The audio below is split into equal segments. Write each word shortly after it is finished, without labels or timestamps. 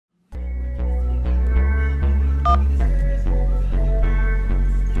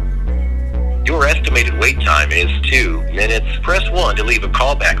estimated wait time is 2 minutes. Press 1 to leave a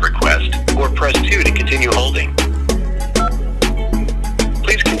callback request, or press 2 to continue holding.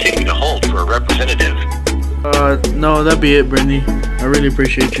 Please continue to hold for a representative. No, that'd be it, Brittany. I really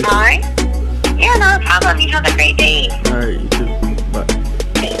appreciate you. Alright. Yeah, no problem. You have a great day. Alright, you too. Bye.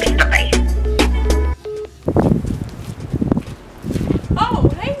 Thanks. Bye-bye. Oh,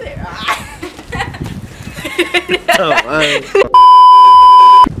 hey there.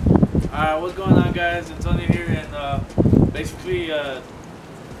 Alright, what's going on, guys? It's Tony here, and basically, I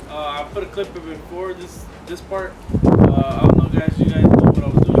put a clip of it before this part. I don't know, guys. You guys know what I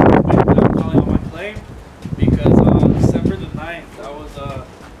was doing. Basically, I'm calling on my claim because on December the 9th, I was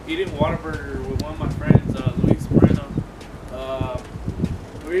eating Whataburger with one of my friends, Luis Moreno.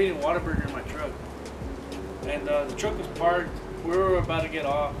 We were eating Whataburger in my truck, and the truck was parked. We were about to get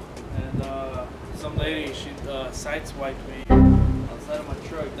off, and some lady, she sideswiped me outside of my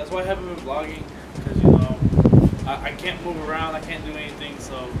truck. That's why I haven't been vlogging, because, you know, I can't move around, I can't do anything,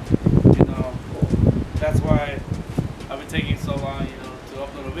 so, you know, that's why I've been taking so long, you know, to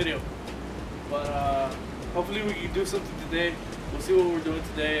upload a video. But hopefully we can do something today. We'll see what we're doing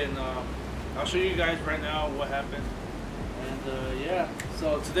today, and I'll show you guys right now what happened. And yeah,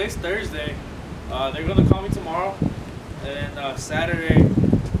 so today's Thursday. They're gonna call me tomorrow, and Saturday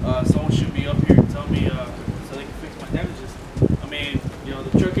someone should be up here and tell me so they can fix my damages. I mean, you know,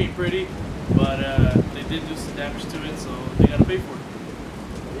 the truck ain't pretty, but they did do some damage to it, so they gotta pay for it.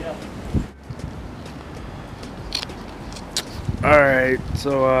 But yeah. Alright,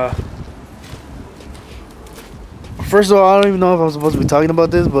 so first of all, I don't even know if I'm supposed to be talking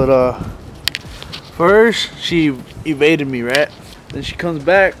about this, but first she evaded me, right? Then she comes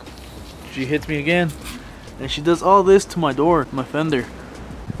back, she hits me again, and she does all this to my door, my fender,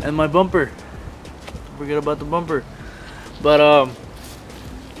 and my bumper. Don't forget about the bumper. But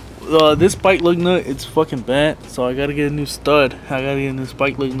this spike lug nut, it's fucking bent, so I gotta get a new stud. I gotta get a new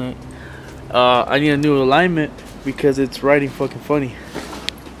spike lug nut. I need a new alignment because it's riding fucking funny.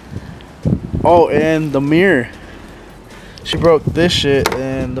 Oh, and the mirror, she broke this shit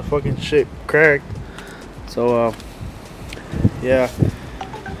and the fucking shit cracked. So yeah,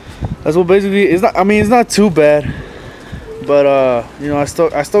 that's what basically it's not. I mean, it's not too bad, but you know, I still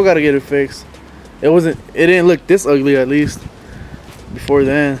gotta get it fixed. It didn't look this ugly, at least before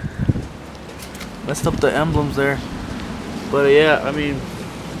then. Messed up the emblems there, but yeah, I mean,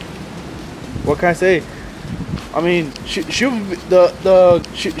 what can I say? I mean, the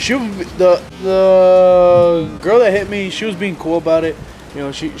girl that hit me, she was being cool about it. You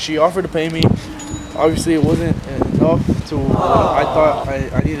know, she offered to pay me. Obviously, it wasn't enough to what I thought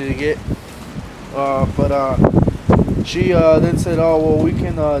I needed to get. But she then said, "Oh, well, we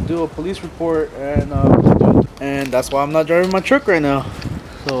can do a police report," and that's why I'm not driving my truck right now.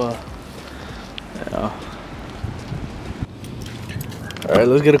 So yeah. Alright,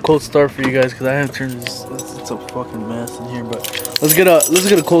 let's get a cold start for you guys, because I haven't turned this. It's a fucking mess in here, but let's get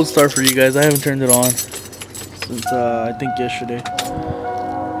a cold start for you guys. I haven't turned it on since I think yesterday.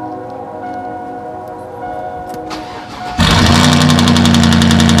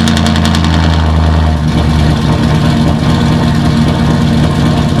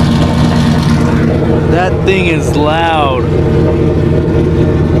 That thing is loud.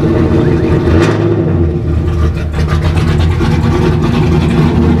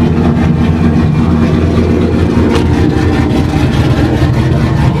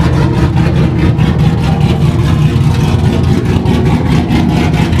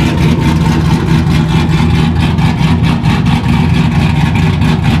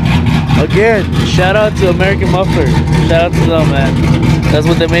 Again, shout out to American Muffler. Shout out to them, man. That's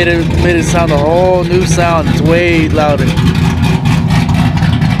what they made it sound a whole new sound. It's way louder.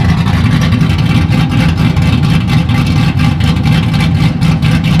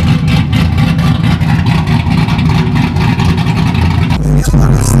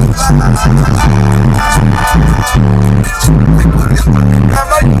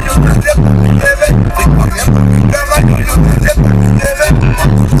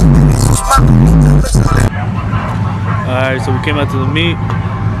 Alright, so we came out to the meet.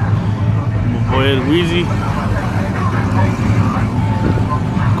 My boy Luigi.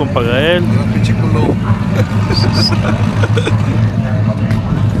 Compa Gael.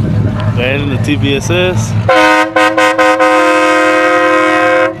 Gael in the TBSS.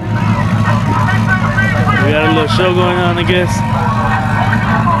 We got a little show going on, I guess.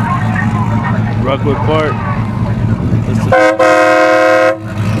 Rockwood Park.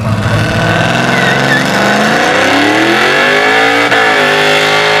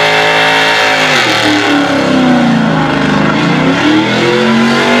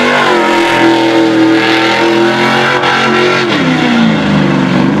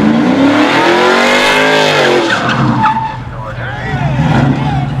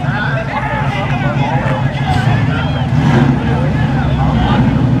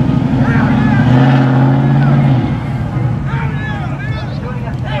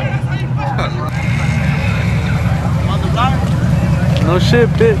 shit,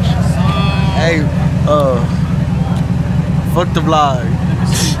 bitch. Hey, fuck the vlog.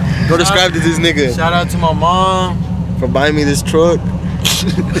 Go subscribe to this nigga. Shout out to my mom for buying me this truck.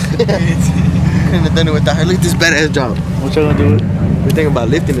 Couldn't have done it without her. Look at this badass job. What y'all gonna do with it? We're thinking about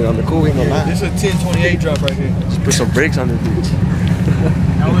lifting it on the cool. We ain't gonna lie. This is a 1028 drop right here. Just put some brakes on this bitch.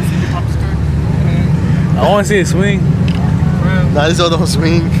 I want to see the pop skirt. I want to see it swing. Nah, this all don't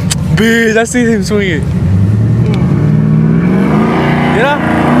swing. Bitch, I see him swing it. You know?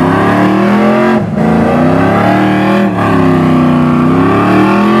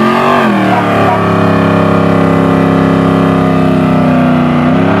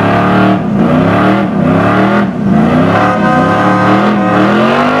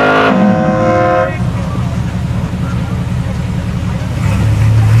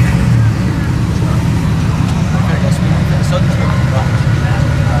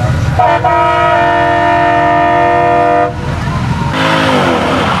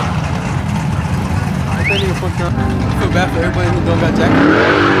 I feel bad for everybody who don't got jackets.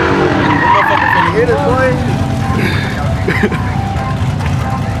 Motherfucker finna hit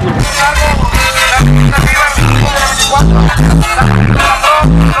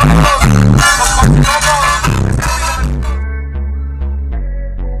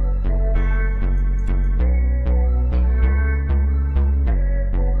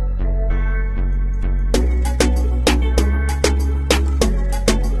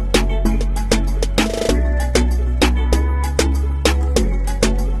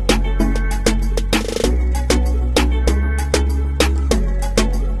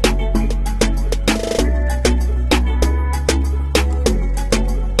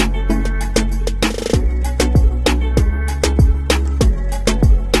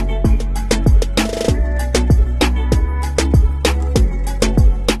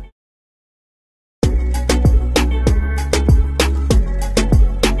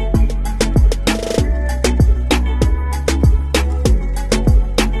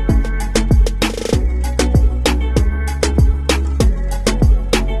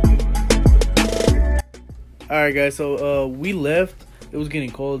Alright guys, so we left. It was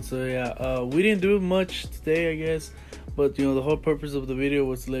getting cold, so yeah, we didn't do much today, I guess, but you know, the whole purpose of the video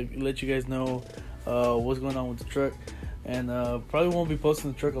was to let you guys know what's going on with the truck. And probably won't be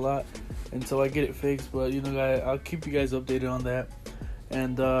posting the truck a lot until I get it fixed, but you know guys, I'll keep you guys updated on that.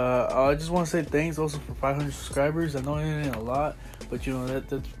 And I just want to say thanks also for 500 subscribers. I know it ain't a lot, but you know,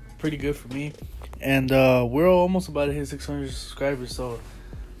 that's pretty good for me. And we're almost about to hit 600 subscribers, so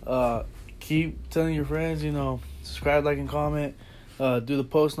keep telling your friends, you know, subscribe, like, and comment, do the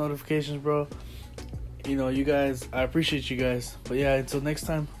post notifications, bro. You know, you guys, I appreciate you guys. But yeah, until next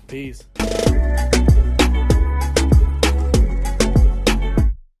time, peace.